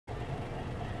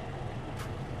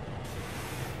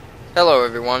Hello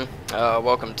everyone,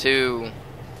 welcome to,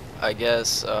 I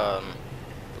guess,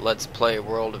 Let's Play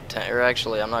World of Tanks, or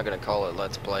actually I'm not going to call it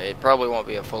Let's Play. It probably won't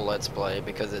be a full Let's Play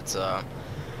because it's a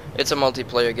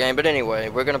multiplayer game, but anyway,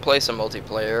 we're going to play some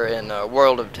multiplayer in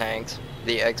World of Tanks,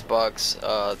 the Xbox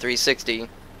 360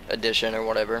 edition or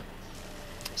whatever.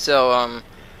 So,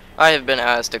 I have been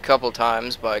asked a couple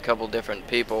times by a couple different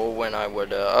people when I would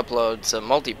upload some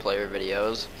multiplayer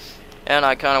videos, and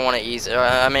I kind of want to ease it.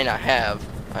 I mean, I have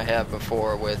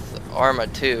before with Arma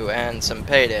 2 and some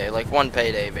Payday, like one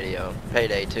Payday video,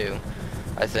 Payday 2,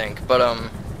 I think.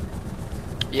 But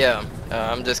yeah,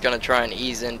 I'm just gonna try and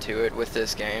ease into it with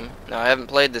this game. Now, I haven't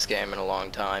played this game in a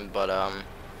long time, but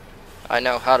I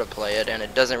know how to play it, and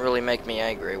it doesn't really make me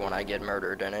angry when I get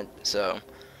murdered in it. So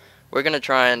we're gonna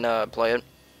try and play it.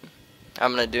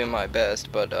 I'm gonna do my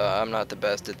best, but I'm not the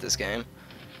best at this game.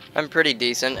 I'm pretty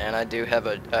decent, and I do have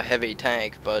a heavy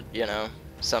tank, but you know,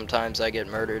 sometimes I get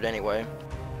murdered anyway.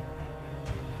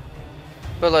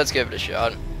 But let's give it a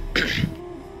shot.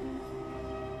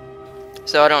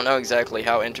 So I don't know exactly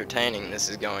how entertaining this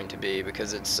is going to be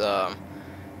because it's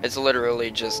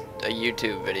literally just a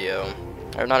YouTube video,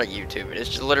 or not a YouTube. It's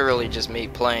just literally just me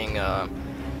playing a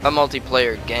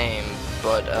multiplayer game,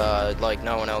 but like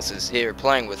no one else is here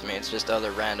playing with me. It's just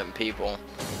other random people,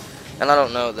 and I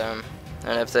don't know them.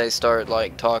 And if they start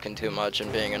like talking too much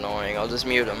and being annoying, I'll just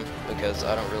mute them because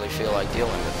I don't really feel like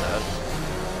dealing with that.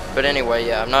 But anyway,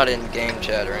 yeah, I'm not in game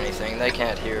chat or anything. They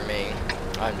can't hear me.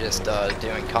 I'm just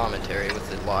doing commentary with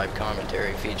the live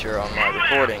commentary feature on my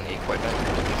recording equipment.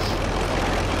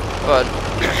 But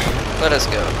let us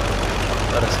go.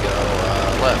 Let us go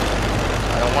left.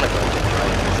 I don't want to go to the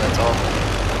right because that's awful.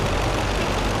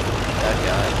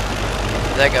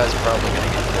 That guy's probably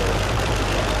gonna get killed.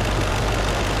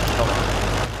 Hold on.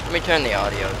 Let me turn the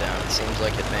audio down. It seems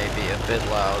like it may be a bit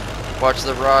loud. Watch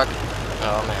the rock.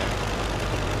 Oh man.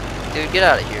 Dude, get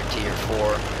out of here, tier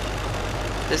 4.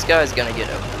 This guy's gonna get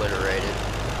obliterated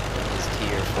in his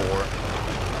tier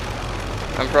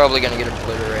 4. I'm probably gonna get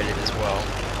obliterated as well.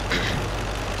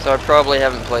 So I probably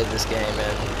haven't played this game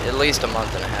in at least a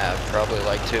month and a half. Probably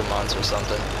like 2 months or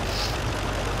something.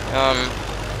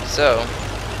 So,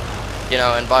 you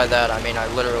know, and by that I mean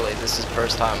this is the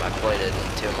first time I played it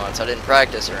in 2 months. I didn't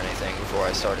practice or anything before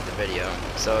I started the video.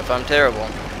 So if I'm terrible,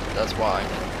 that's why.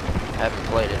 I haven't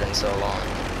played it in so long.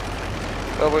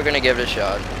 But we're gonna give it a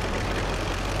shot.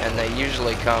 And they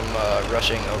usually come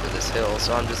rushing over this hill,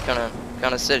 so I'm just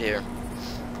gonna sit here.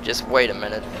 Just wait a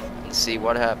minute and see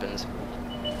what happens.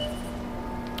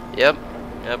 Yep,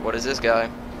 what is this guy?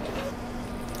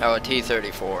 Oh, a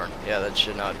T-34. Yeah, that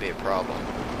should not be a problem.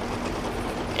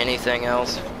 Anything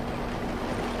else?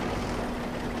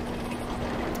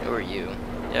 Who are you?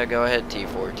 Yeah, go ahead,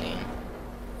 T-14.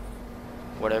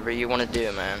 Whatever you want to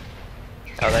do, man.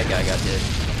 Oh, that guy got dead.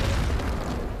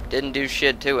 Didn't do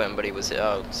shit to him, but he was...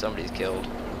 Oh, somebody's killed.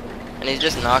 And he's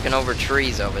just knocking over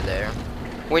trees over there.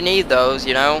 We need those,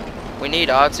 you know? We need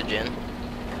oxygen.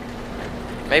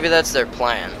 Maybe that's their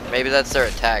plan. Maybe that's their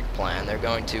attack plan. They're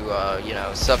going to, you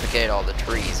know, suffocate all the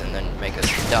trees and then make us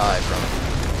die from...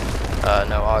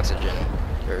 no oxygen.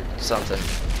 Or something.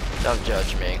 Don't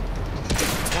judge me.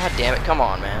 God damn it, come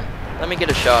on, man. Let me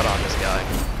get a shot on this guy.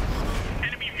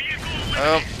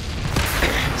 Oh.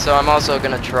 So I'm also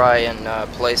going to try and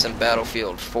play some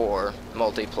Battlefield 4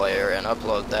 multiplayer and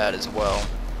upload that as well.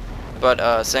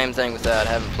 But same thing with that,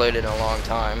 I haven't played it in a long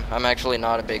time. I'm actually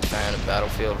not a big fan of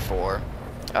Battlefield 4.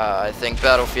 I think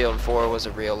Battlefield 4 was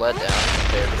a real letdown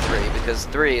compared to 3, because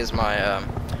 3 is my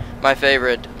my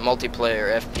favorite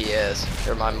multiplayer FPS,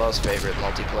 or my most favorite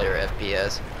multiplayer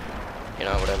FPS. You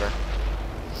know, whatever.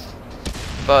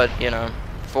 But, you know,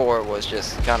 4 was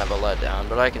just kind of a letdown,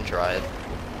 but I can try it.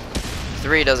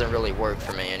 3 doesn't really work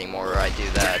for me anymore, or I do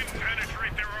that.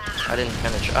 I didn't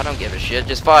penetrate. I don't give a shit.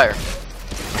 Just fire.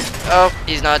 Oh,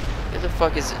 he's not. Who the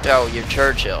fuck is it? Oh, you're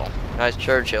Churchill. Nice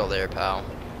Churchill there, pal.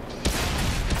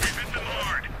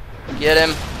 Get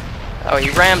him. Oh,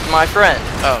 he rammed my friend.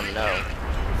 Oh, no.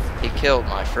 He killed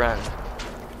my friend.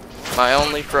 My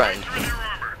only friend.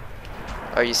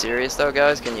 Are you serious, though,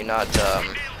 guys? Can you not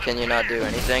do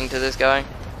anything to this guy?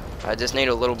 I just need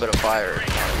a little bit of fire.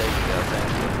 Oh, there you go, thank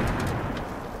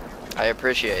you. I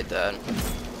appreciate that.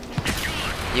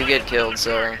 You get killed,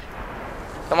 sir.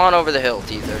 Come on over the hill,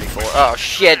 T-34. Oh,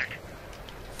 shit!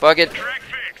 Fuck it.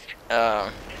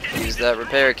 Use that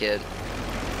repair kit.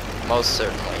 Most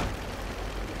certainly.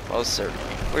 Most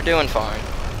certainly. We're doing fine.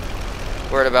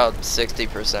 We're at about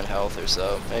 60% health or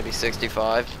so. Maybe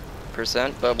 65%,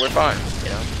 but we're fine.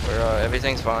 You know,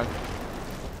 everything's fine.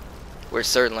 We're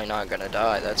certainly not gonna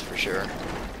die, that's for sure.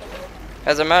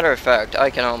 As a matter of fact, I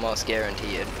can almost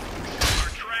guarantee it.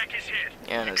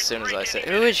 And as soon as I say,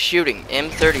 who is shooting?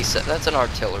 M37, that's an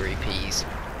artillery piece.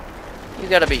 You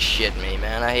gotta be shitting me,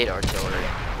 man. I hate artillery.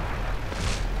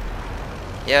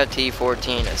 Yeah,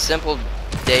 T-14, a simple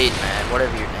date, man,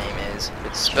 whatever your name is.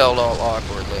 It's spelled all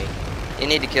awkwardly. You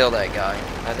need to kill that guy.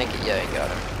 I think, yeah, you got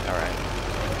him. Alright.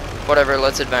 Whatever,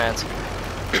 let's advance.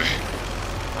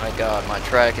 My god, my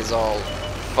track is all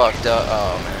fucked up.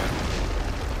 Oh,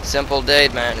 man. Simple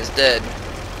date, man, is dead.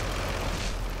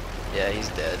 Yeah, he's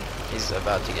dead. He's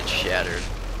about to get shattered.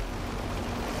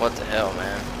 What the hell,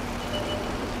 man?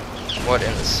 What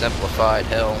in the simplified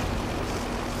hell?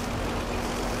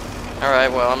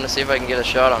 Alright, well, I'm gonna see if I can get a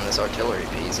shot on this artillery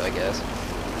piece, I guess.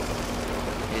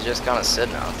 He's just kind of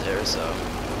sitting out there, so...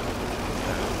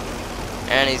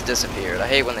 And he's disappeared. I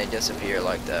hate when they disappear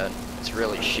like that. It's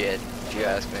really shit, if you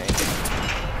ask me.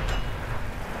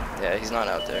 Yeah, he's not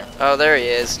out there. Oh, there he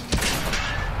is.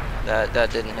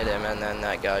 That didn't hit him, and then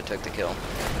that guy took the kill.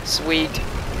 Sweet.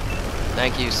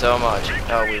 Thank you so much.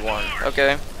 Oh, we won.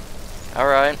 Okay.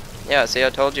 Alright. Yeah, see, I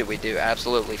told you we'd do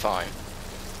absolutely fine.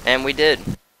 And we did.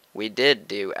 We did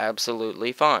do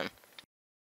absolutely fine.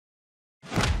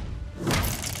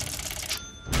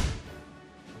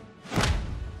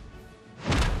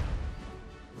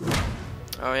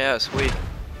 Oh yeah, sweet.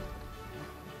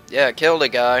 Yeah, I killed a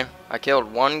guy. I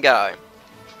killed one guy.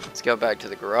 Let's go back to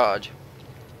the garage.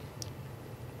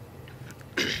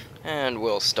 And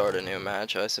we'll start a new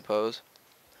match, I suppose.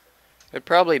 It'd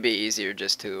probably be easier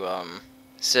just to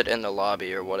sit in the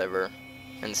lobby or whatever,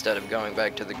 instead of going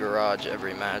back to the garage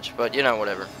every match. But you know,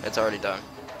 whatever. It's already done.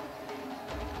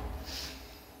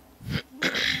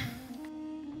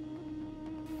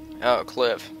 Oh,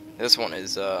 Cliff. This one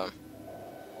is, I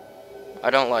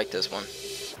don't like this one.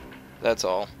 That's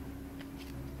all.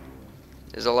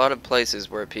 There's a lot of places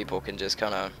where people can just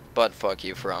kind of butt fuck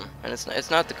you from, and it's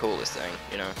not the coolest thing,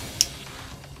 you know.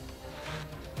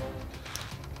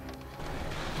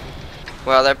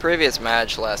 Well, that previous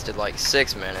match lasted like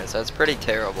 6 minutes. That's pretty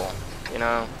terrible, you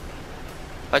know.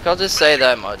 Like, I'll just say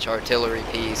that much. Artillery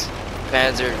piece,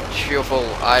 Panzer Schuffel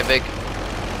Eibig.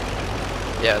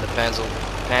 Yeah, the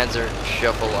Panzer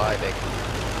Schuffel Eibig.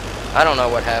 I don't know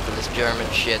what half of this German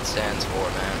shit stands for,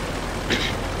 man.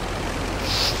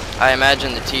 I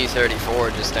imagine the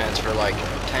T-34 just stands for, like,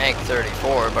 Tank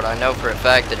 34, but I know for a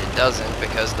fact that it doesn't,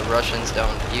 because the Russians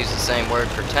don't use the same word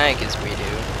for tank as we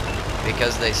do,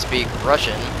 because they speak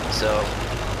Russian, so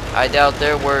I doubt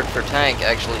their word for tank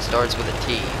actually starts with a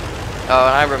T. Oh,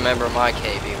 and I remember my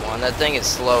KV-1. That thing is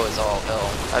slow as all hell.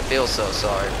 I feel so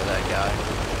sorry for that guy.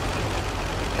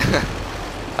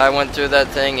 I went through that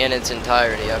thing in its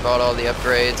entirety. I bought all the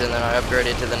upgrades, and then I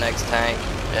upgraded to the next tank.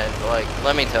 And, like,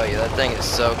 let me tell you, that thing is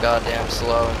so goddamn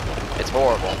slow. It's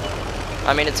horrible.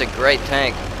 I mean, it's a great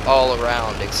tank all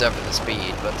around, except for the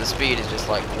speed. But the speed is just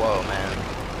like, whoa, man.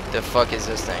 The fuck is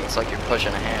this thing? It's like you're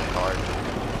pushing a handcart.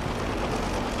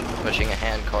 Pushing a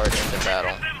handcart into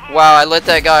battle. Wow, I lit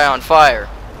that guy on fire.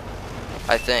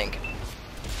 I think.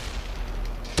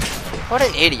 What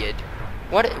an idiot.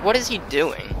 What is he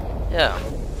doing? Yeah.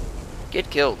 Get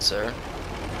killed, sir.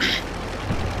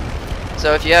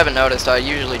 So if you haven't noticed, I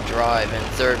usually drive in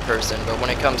third person, but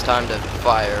when it comes time to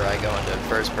fire, I go into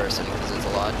first person because it's a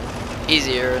lot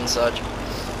easier and such.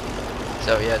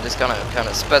 So yeah, just kind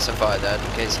of specify that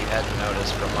in case you hadn't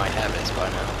noticed from my habits by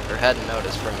now, or hadn't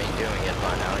noticed from me doing it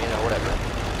by now. You know, whatever.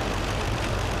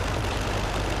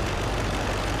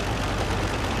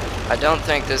 I don't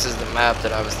think this is the map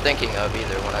that I was thinking of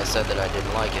either when I said that I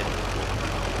didn't like it.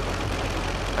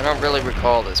 I don't really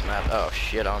recall this map. Oh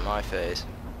shit on my face.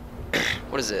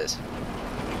 What is this?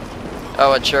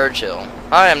 Oh, a Churchill.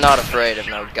 I am not afraid of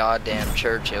no goddamn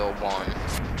Churchill 1.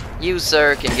 You,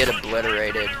 sir, can get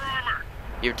obliterated.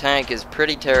 Your tank is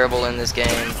pretty terrible in this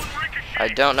game. I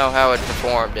don't know how it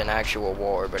performed in actual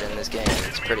war, but in this game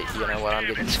it's pretty, you know what, I'm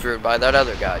getting screwed by that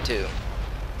other guy too.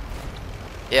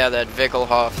 Yeah, that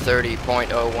Vickelhoff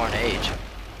 30.01H.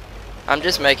 I'm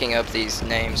just making up these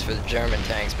names for the German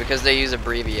tanks because they use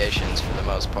abbreviations for the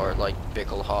most part, like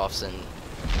Vickelhoffs and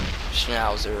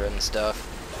Schnauzer and stuff.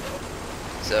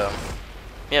 So,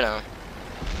 you know.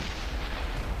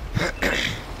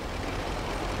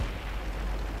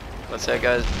 What's that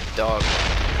guy's dog?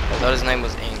 I thought his name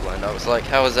was England. I was like,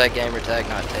 how is that gamer tag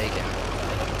not taken?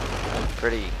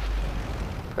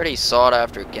 Pretty sought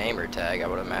after gamer tag, I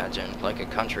would imagine. Like a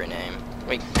country name. Let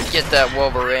me get that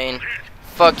Wolverine.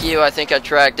 Fuck you, I think I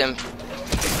tracked him.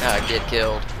 Ah, get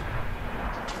killed.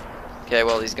 Okay,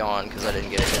 well he's gone because I didn't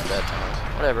get a hit that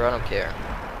time. Whatever, I don't care.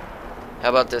 How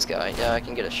about this guy? Yeah, I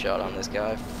can get a shot on this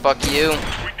guy. Fuck you.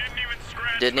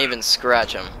 Didn't even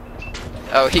scratch him.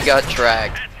 Oh, he got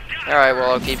tracked. Alright,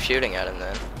 well I'll keep shooting at him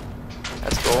then.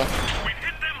 That's cool.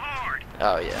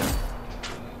 Oh yeah.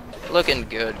 Looking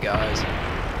good, guys.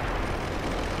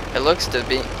 It looks to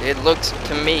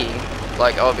me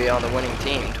like I'll be on the winning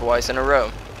team twice in a row.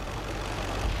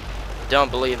 Don't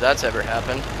believe that's ever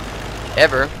happened.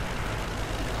 Ever.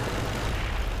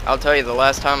 I'll tell you, the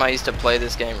last time I used to play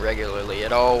this game regularly,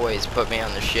 it always put me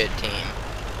on the shit team.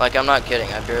 Like, I'm not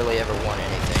kidding, I barely ever won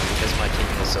anything because my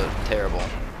team was so terrible.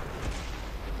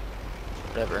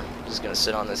 Whatever, I'm just gonna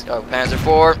sit on this. Oh, Panzer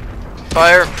IV!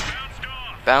 Fire!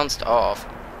 Bounced off.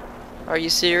 Are you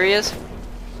serious?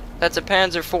 That's a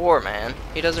Panzer IV, man.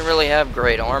 He doesn't really have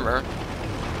great armor.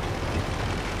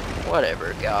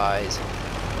 Whatever, guys.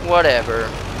 Whatever.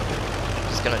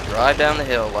 Just gonna drive down the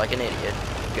hill like an idiot.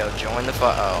 Go join the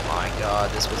fight. Oh my god,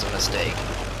 this was a mistake.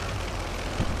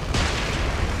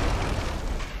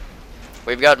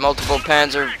 We've got multiple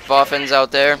Panzerwaffens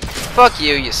out there. Fuck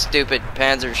you, you stupid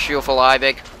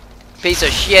Panzerschuffeleibig. Piece of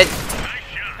shit.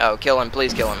 Oh, kill him.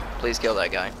 Please kill him. Please kill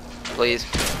that guy. Please.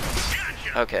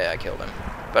 Okay, I killed him.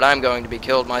 But I'm going to be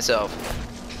killed myself.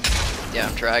 Yeah,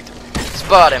 I'm tracked.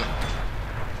 Spot him.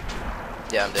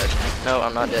 Yeah, I'm dead. No,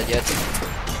 I'm not dead yet.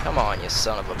 Come on, you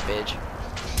son of a bitch.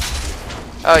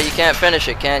 Oh, you can't finish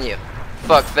it, can you?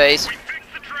 Fuck face.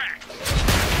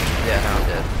 Yeah, now I'm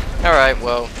dead. Alright,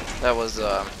 well, that was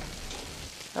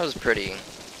pretty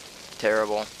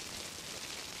terrible.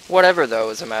 Whatever,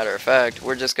 though, as a matter of fact,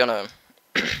 we're just gonna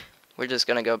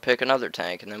go pick another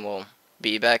tank, and then we'll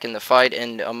be back in the fight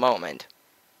in a moment.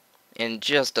 In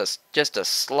just a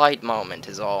slight moment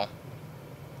is all.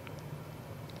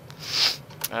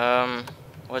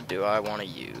 What do I want to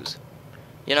use?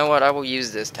 You know what, I will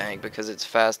use this tank because it's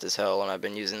fast as hell, and I've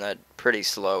been using that pretty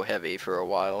slow heavy for a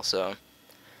while, so...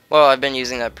 Well, I've been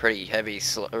using that pretty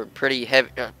slow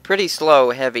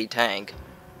heavy tank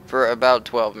for about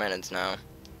 12 minutes now.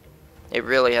 It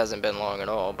really hasn't been long at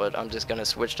all, but I'm just gonna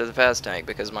switch to the fast tank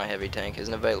because my heavy tank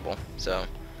isn't available, so...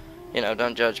 You know,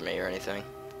 don't judge me or anything.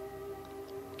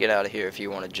 Get out of here if you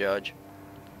want to judge.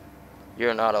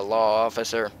 You're not a law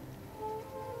officer.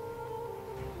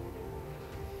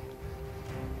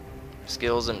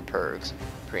 Skills and perks.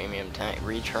 Premium tank.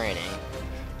 Retraining.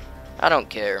 I don't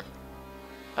care.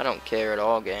 I don't care at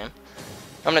all, game.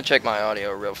 I'm gonna check my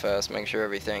audio real fast, make sure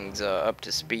everything's up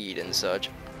to speed and such.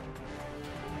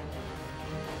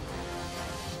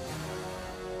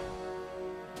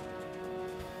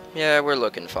 Yeah, we're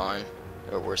looking fine.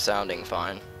 Or we're sounding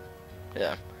fine.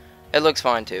 Yeah. It looks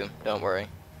fine too, don't worry.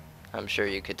 I'm sure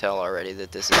you could tell already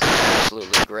that this is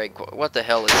absolutely great. What the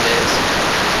hell is this?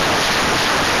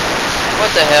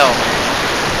 What the hell, man?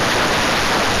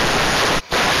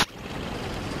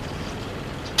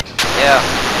 Yeah,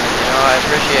 you know, I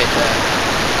appreciate that.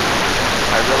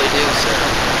 I really do, sir.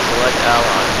 Select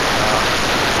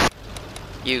ally.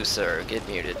 You, sir, get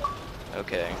muted.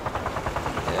 Okay.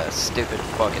 Yeah, stupid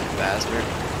fucking bastard.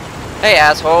 Hey,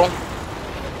 asshole!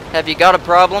 Have you got a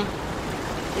problem?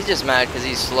 He's just mad because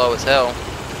he's slow as hell.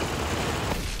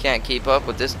 Can't keep up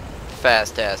with this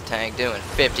fast-ass tank doing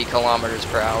 50 kilometers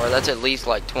per hour. That's at least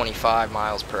like 25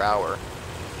 miles per hour.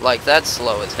 Like, that's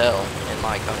slow as hell in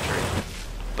my country.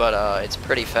 But, it's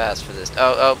pretty fast for this.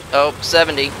 Oh,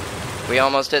 70. We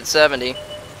almost hit 70.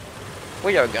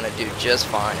 We are gonna do just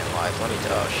fine in life. Let me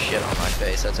tell. Oh, shit on my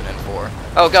face. That's an M4.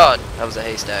 Oh, God. That was a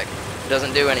haystack. It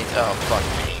doesn't do anything. Oh, fuck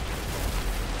me.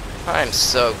 I'm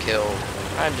so killed.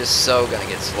 I'm just so gonna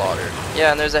get slaughtered.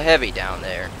 Yeah, and there's a heavy down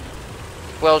there.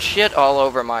 Well, shit all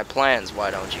over my plans,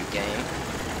 why don't you, game?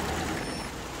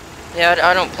 Yeah,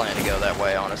 I don't plan to go that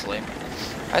way, honestly.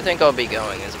 I think I'll be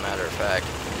going, as a matter of fact.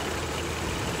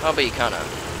 I'll be kinda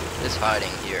just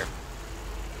hiding here.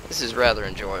 This is rather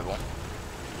enjoyable.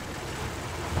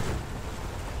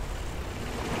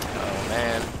 Oh,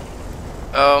 man.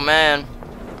 Oh, man.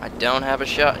 I don't have a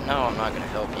shot. No, I'm not gonna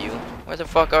help you. Where the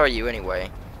fuck are you, anyway?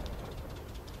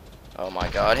 Oh my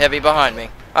god, heavy behind me.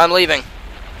 I'm leaving.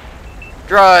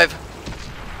 Drive!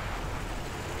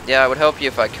 Yeah, I would help you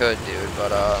if I could, dude,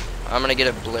 but, I'm gonna get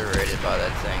obliterated by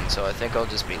that thing, so I think I'll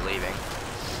just be leaving.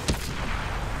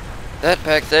 That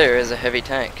back there is a heavy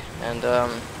tank, and,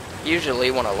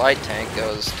 usually when a light tank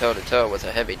goes toe-to-toe with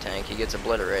a heavy tank, he gets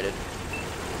obliterated.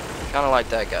 Kinda like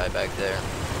that guy back there.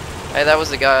 Hey, that was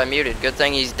the guy I muted. Good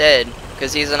thing he's dead,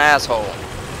 because he's an asshole.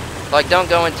 Like, don't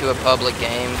go into a public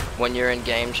game when you're in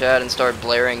game chat and start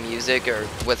blaring music or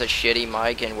with a shitty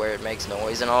mic and where it makes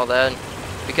noise and all that.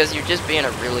 Because you're just being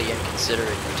a really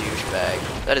inconsiderate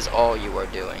douchebag. That is all you are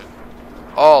doing.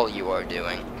 All you are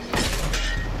doing.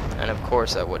 And of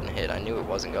course I wouldn't hit. I knew it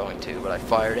wasn't going to, but I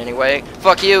fired anyway.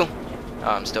 Fuck you! Oh,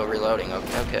 I'm still reloading.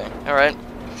 Okay, alright.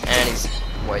 And he's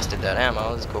wasted that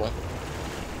ammo. That's cool.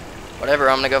 Whatever,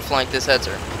 I'm gonna go flank this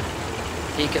Hetzer.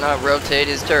 He cannot rotate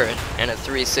his turret in a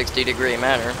 360-degree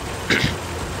manner.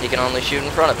 He can only shoot in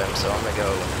front of him, so I'm gonna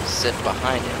go sit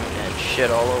behind him and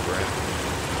shit all over him.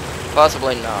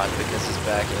 Possibly not, because he's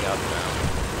backing up now.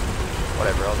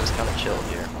 Whatever, I'll just kind of chill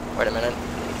here. Wait a minute.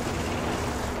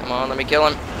 Come on, let me kill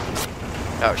him.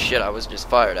 Oh shit, I was just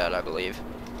fired at, I believe.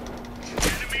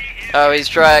 Oh, he's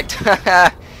tracked.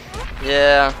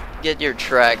 Yeah, get your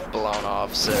track blown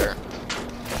off, sir.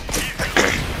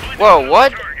 Whoa,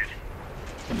 what?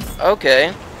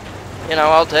 Okay. You know,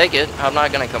 I'll take it. I'm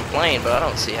not gonna complain, but I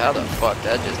don't see how the fuck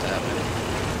that just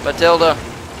happened. Matilda,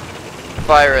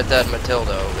 fire at that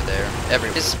Matilda over there.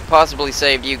 This possibly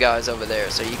saved you guys over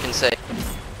there, so you can say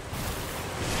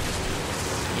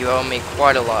you owe me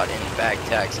quite a lot in back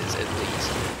taxes, at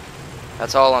least.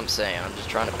 That's all I'm saying. I'm just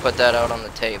trying to put that out on the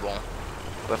table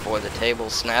before the table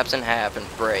snaps in half and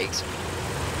breaks.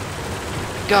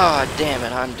 God damn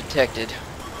it, I'm detected.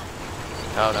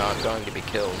 Oh no, I'm going to be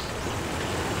killed.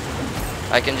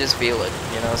 I can just feel it,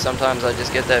 you know, sometimes I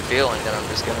just get that feeling that I'm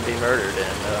just going to be murdered,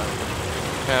 and,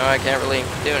 you know, I can't really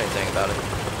do anything about it.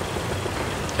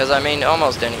 Because, I mean,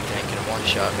 almost anything can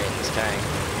one-shot me in this tank.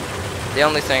 The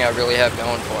only thing I really have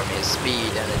going for me is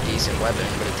speed and a decent weapon,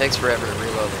 but it takes forever to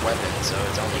reload the weapon, so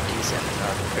it's only decent, it's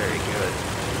not very good.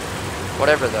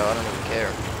 Whatever, though, I don't even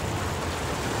care.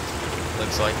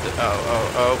 Looks like the...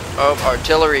 Oh,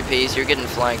 artillery piece, you're getting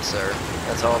flanked, sir.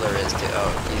 That's all there is to...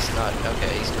 Oh, he's not...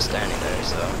 Okay, he's just standing there,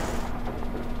 so...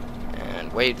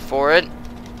 And wait for it.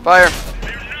 Fire!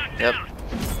 Yep.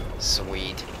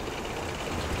 Sweet.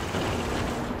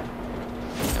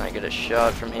 Can I get a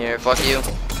shot from here? Fuck you.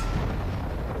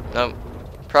 Nope.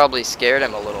 Probably scared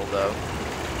him a little, though.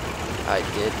 I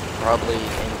did probably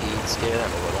indeed scare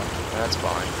him a little. That's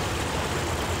fine.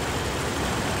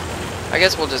 I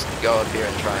guess we'll just go up here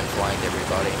and try and flank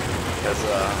everybody. Because,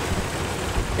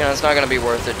 you know, it's not going to be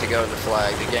worth it to go to the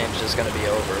flag. The game's just going to be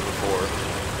over before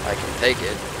I can take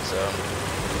it. So,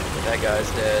 that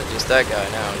guy's dead. Just that guy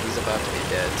now. He's about to be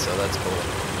dead, so that's cool.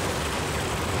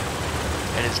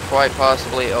 It is quite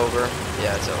possibly over.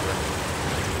 Yeah, it's over.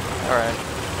 Alright.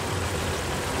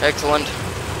 Excellent.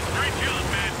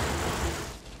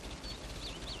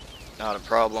 Not a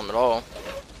problem at all.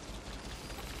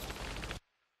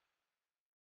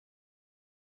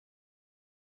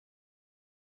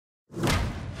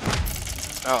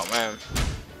 Oh man,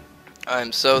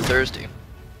 I'm so thirsty.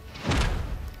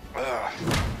 Ugh.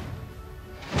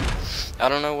 I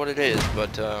don't know what it is,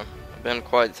 but I've been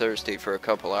quite thirsty for a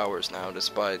couple hours now,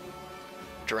 despite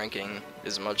drinking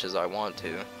as much as I want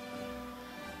to.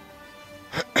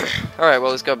 Alright,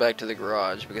 well, let's go back to the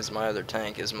garage, because my other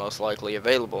tank is most likely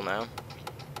available now.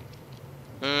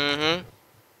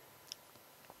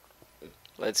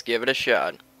 Let's give it a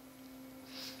shot.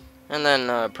 And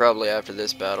then, probably after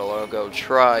this battle, I'll go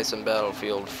try some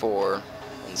Battlefield 4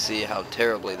 and see how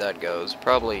terribly that goes.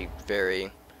 Probably very,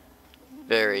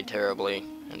 very terribly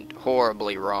and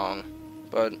horribly wrong.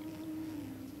 But,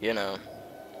 you know,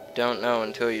 don't know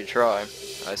until you try,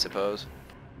 I suppose.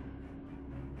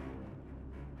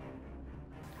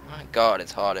 My God,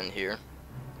 it's hot in here.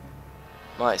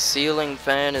 My ceiling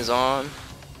fan is on.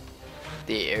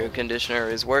 The air conditioner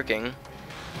is working.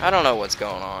 I don't know what's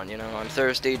going on, you know, I'm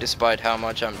thirsty despite how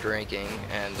much I'm drinking,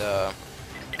 and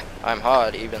I'm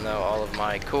hot even though all of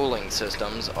my cooling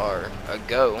systems are a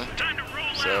go,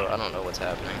 so I don't know what's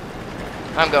happening.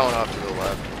 I'm going off to the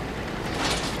left.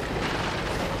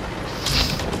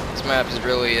 This map is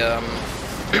really,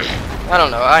 I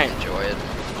don't know, I enjoy it.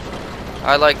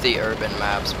 I like the urban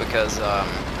maps because,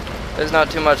 there's not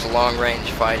too much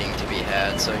long-range fighting to be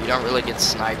had, so you don't really get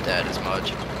sniped at as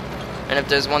much. And if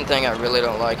there's one thing I really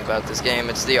don't like about this game,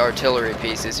 it's the artillery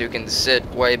pieces who can sit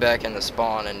way back in the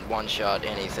spawn and one-shot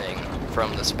anything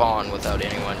from the spawn without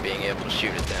anyone being able to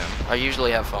shoot at them. I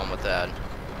usually have fun with that.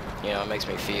 You know, it makes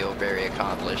me feel very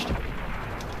accomplished.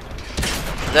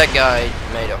 That guy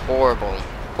made a horrible,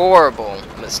 horrible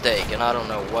mistake, and I don't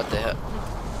know what the hell.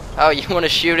 Oh, you want to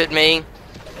shoot at me?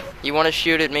 You want to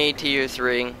shoot at me, Tier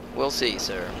 3? We'll see,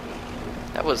 sir.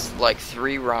 That was like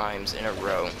 3 rhymes in a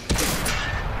row.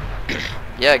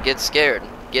 Yeah, get scared.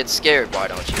 Get scared, why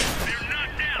don't you?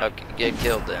 Okay, get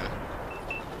killed then.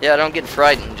 Yeah, don't get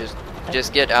frightened,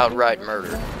 just get outright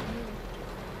murdered.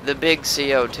 The big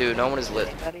CO2, no one is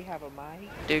lit.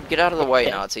 Dude, get out of the way,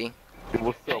 Nazi.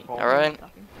 Alright?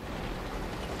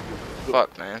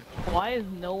 Fuck, man. Why is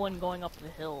no one going up the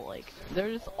hill? Like,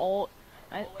 they're just all...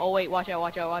 oh wait, watch out,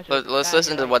 watch out, watch out. Let's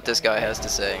listen to what this guy has to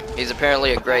say. He's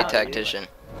apparently a great tactician.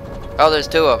 Oh, there's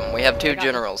 2 of them. We have 2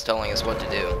 generals telling us what to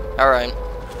do. Alright.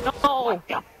 No!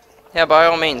 Yeah, by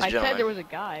all means, I said there gentlemen. was a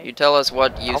guy. You tell us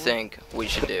what you think we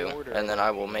should do, and then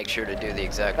I will make sure to do the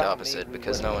exact opposite,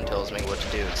 because no one tells me what to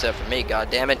do except for me,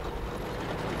 goddammit.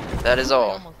 That is I'm all.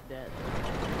 almost dead.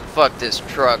 Fuck this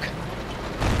truck.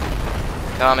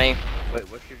 Tommy. Wait,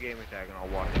 what's your gamer tag and I'll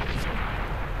watch it.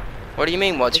 What do you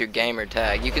mean, what's your gamer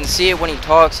tag? You can see it when he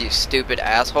talks, you stupid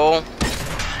asshole. The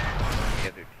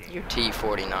other team. Your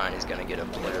T-49 is gonna get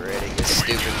obliterated, you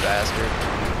stupid bastard.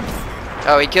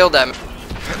 Oh, he killed that.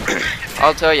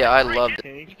 I'll tell you, I loved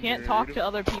it. You can't talk to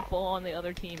other people on the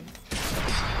other team.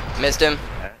 Missed him?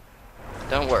 Huh?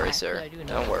 Don't worry, Actually, sir. I do know.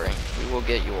 Don't worry. We will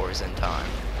get yours in time.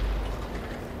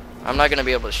 I'm not gonna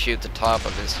be able to shoot the top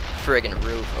of his friggin'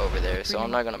 roof over there, so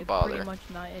I'm not gonna It's bother. pretty much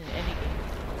not in any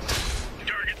game.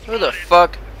 Who the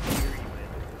fuck?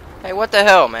 Hey, what the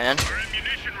hell, man?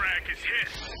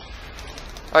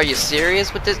 Are you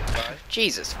serious with this?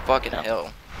 Jesus fucking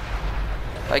hell.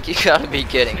 Like, you gotta be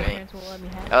kidding me. Parents will let me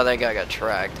have it. Oh, that guy got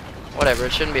tracked. Whatever,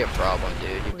 it shouldn't be a problem,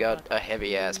 dude. You've got a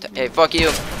heavy ass. Hey, fuck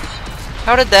you.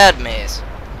 How did that miss?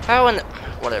 How in the...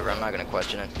 Whatever, I'm not gonna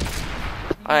question it.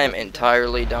 I am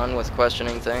entirely done with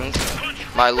questioning things.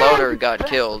 My loader got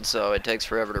killed, so it takes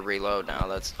forever to reload now.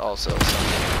 That's also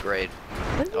something great.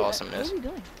 What is he- Awesomeness. What are you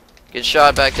doing? Good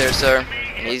shot back there, sir.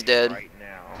 And he's dead. Right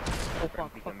now. Oh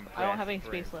fuck, fuck. I don't have any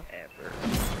space left. Ever.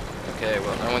 Okay,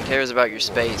 well, no one cares about your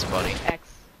space, buddy. X.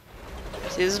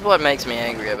 See, this is what makes me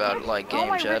angry about, like, Oh, game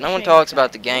my chat. No one rich talks thing.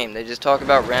 about the game. They just talk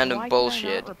about Why random can I not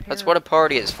bullshit. repair- That's what a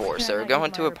party is for, Why can I sir. not Go use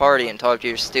into my a party repair and talk to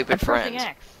your stupid I'm pressing friends.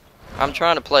 X. I'm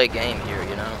trying to play a game here,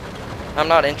 you know? I'm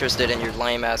not interested in your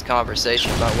lame-ass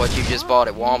conversation about what you just bought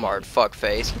at Walmart,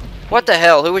 fuckface. What the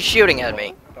hell? Who was shooting at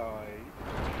me?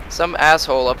 Some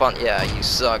asshole up on... Yeah, you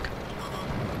suck.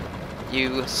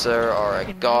 You, sir, are a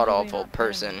Can god-awful not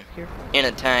person Here. in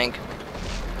a tank.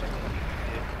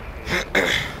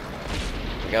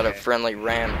 We got a friendly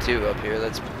Ram 2 up here.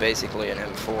 That's basically an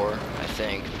M4, I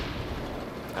think.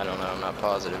 I don't know, I'm not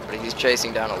positive. But he's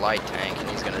chasing down a light tank and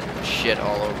he's gonna shit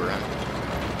all over him.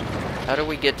 How do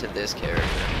we get to this character?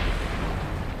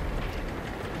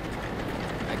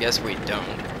 I guess we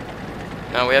don't.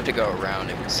 No, we have to go around,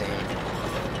 it would seem.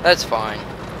 That's fine.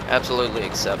 Absolutely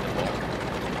acceptable.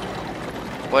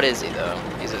 What is he, though?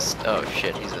 He's a... Oh,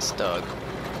 shit, he's a stug.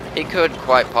 He could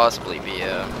quite possibly be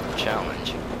a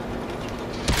challenge.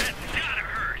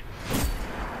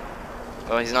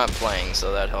 Well, he's not playing,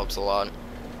 so that helps a lot.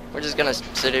 We're just gonna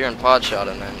sit here and pot shot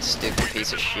him then, stupid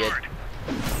piece of shit.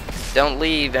 Don't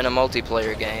leave in a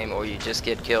multiplayer game or you just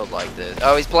get killed like this.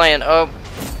 Oh, he's playing. Oh.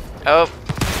 Oh.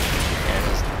 And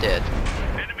he's dead.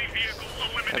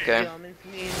 Okay.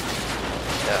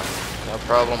 Yeah. No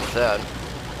problem with that.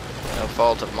 No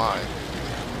fault of mine.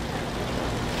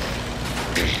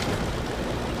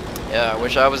 Yeah, I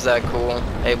wish I was that cool,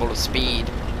 able to speed.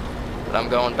 But I'm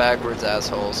going backwards,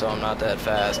 asshole, so I'm not that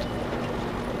fast.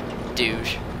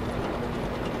 Douche.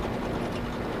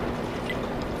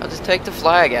 I'll just take the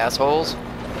flag, assholes.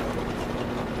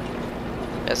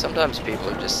 Yeah, sometimes people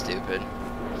are just stupid.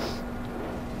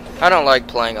 I don't like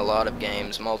playing a lot of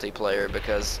games multiplayer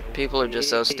because people are just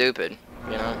so stupid,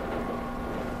 you know?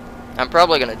 I'm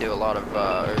probably gonna do a lot of,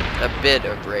 a bit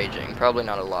of raging. Probably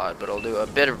not a lot, but I'll do a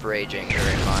bit of raging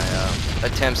during my,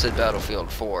 attempts at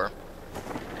Battlefield 4.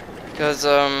 Because,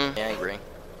 angry.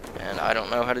 And I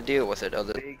don't know how to deal with it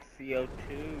other than... Big CO2.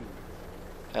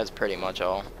 That's pretty much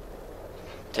all.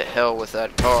 To hell with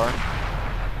that car.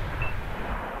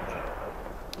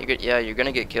 Yeah, you're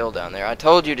gonna get killed down there. I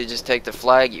told you to just take the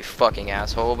flag, you fucking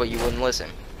asshole, but you wouldn't listen.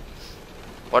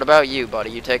 What about you,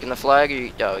 buddy? You taking the flag or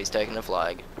you... Oh, he's taking the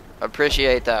flag.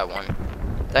 Appreciate that one.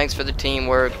 Thanks for the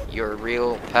teamwork. You're a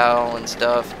real pal and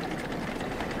stuff.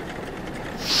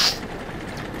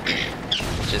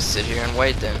 Just sit here and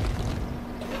wait then.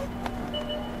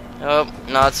 Oh,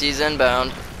 Nazis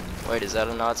inbound. Wait, is that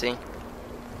a Nazi?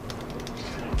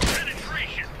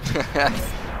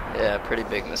 Yeah, pretty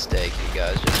big mistake you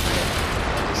guys just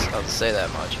made. I'll just say that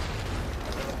much.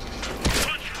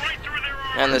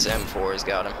 And this M4 has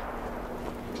got him.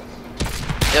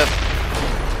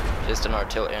 Yep. Just an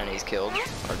artillery, and he's killed.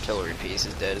 Artillery piece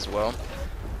is dead as well.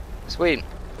 Sweet.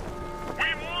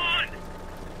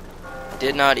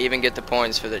 Did not even get the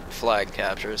points for the flag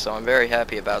capture, so I'm very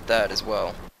happy about that as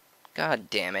well. God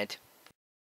damn it.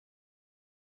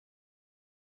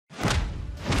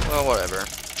 Well, whatever.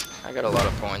 I got a lot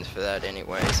of points for that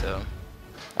anyway, so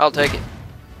I'll take it.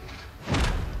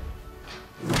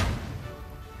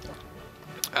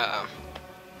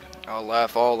 I'll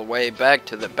laugh all the way back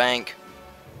to the bank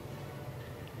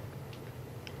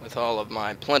with all of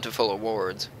my plentiful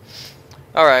awards.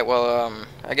 Alright, well,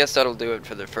 I guess that'll do it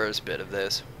for the first bit of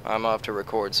this. I'm off to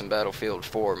record some Battlefield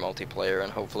 4 multiplayer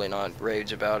and hopefully not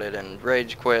rage about it and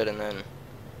rage quit and then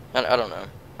I don't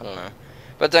know.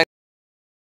 But thanks.